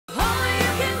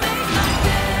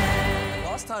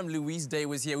time Louise Day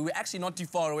was here, we were actually not too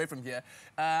far away from here.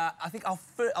 I think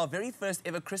our very first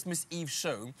ever Christmas Eve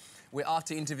show, where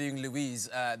after interviewing Louise,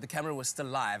 the camera was still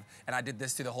live, and I did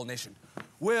this to the whole nation.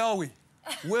 Where are we?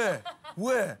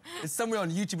 Where? It's somewhere on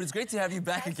YouTube. It's great to have you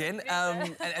back again,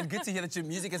 and good to hear that your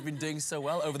music has been doing so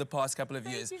well over the past couple of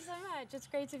years. Thank you so much. It's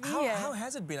great to be here. How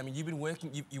has it been? I mean, you've been working.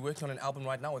 You're working on an album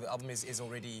right now, or the album is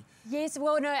already. Yes.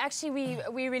 Well, no. Actually,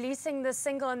 we're releasing the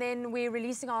single, and then we're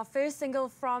releasing our first single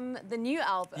from the new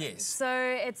album. Yes. So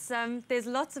it's there's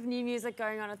lots of new music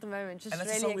going on at the moment. Just and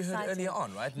that's really the song we heard earlier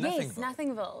on, right? Yes,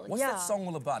 Nothingville. What's that song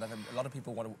all about? I think a lot of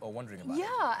people are wondering about it.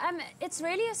 Yeah. It's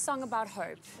really a song about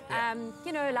hope. Yeah.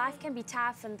 You know, life can be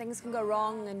tough and things can go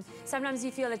wrong, and sometimes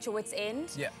you feel at your wit's end.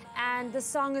 Yeah. And the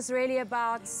song is really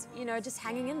about, you know, just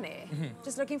hanging in there,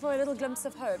 just looking for a little glimpse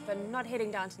of hope and not heading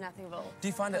down to Nothingville. Do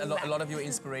you find that a lot of your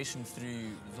inspiration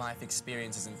through life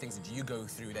experiences and things that you go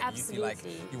through that you feel like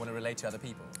you want to relate to other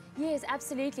people? Yes,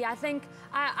 absolutely. I think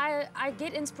I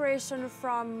get inspiration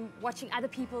from watching other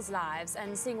people's lives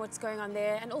and seeing what's going on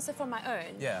there, and also from my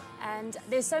own. Yeah. And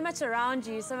there's so much around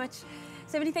you, so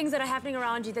many things that are happening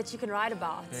around you that you can write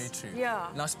about. Very true. Yeah.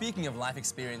 Now, speaking of life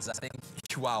experiences, I think,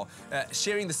 wow,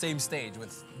 sharing the same stage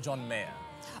with John Mayer.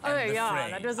 Oh, yeah,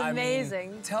 that was amazing.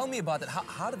 I mean, tell me about that.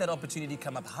 How did that opportunity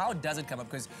come up? How does it come up?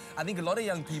 Because I think a lot of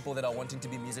young people that are wanting to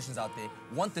be musicians out there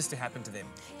want this to happen to them.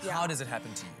 Yeah. How does it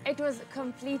happen to you? It was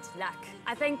complete luck.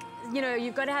 I think, you know,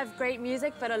 you've got to have great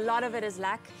music, but a lot of it is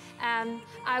luck.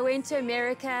 I went to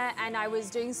America and I was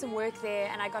doing some work there,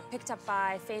 and I got picked up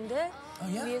by Fender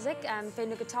Music,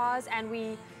 Fender Guitars, and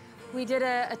we did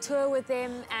a tour with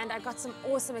them, and I got some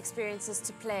awesome experiences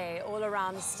to play all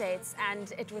around the States,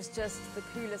 and it was just the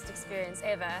coolest experience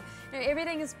ever. You know,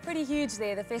 everything is pretty huge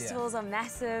there. The festivals are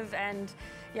massive, and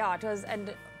yeah, it was an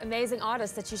amazing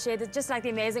artist that you shared, just like the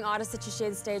amazing artist that you share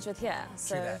the stage with here.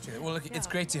 So, true that, true that. Well, look, it's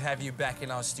great to have you back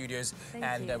in our studios,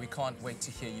 Thank you. We can't wait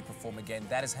to hear you perform again.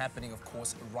 That is happening, of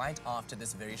course, right after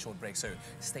this very short break, so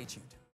stay tuned.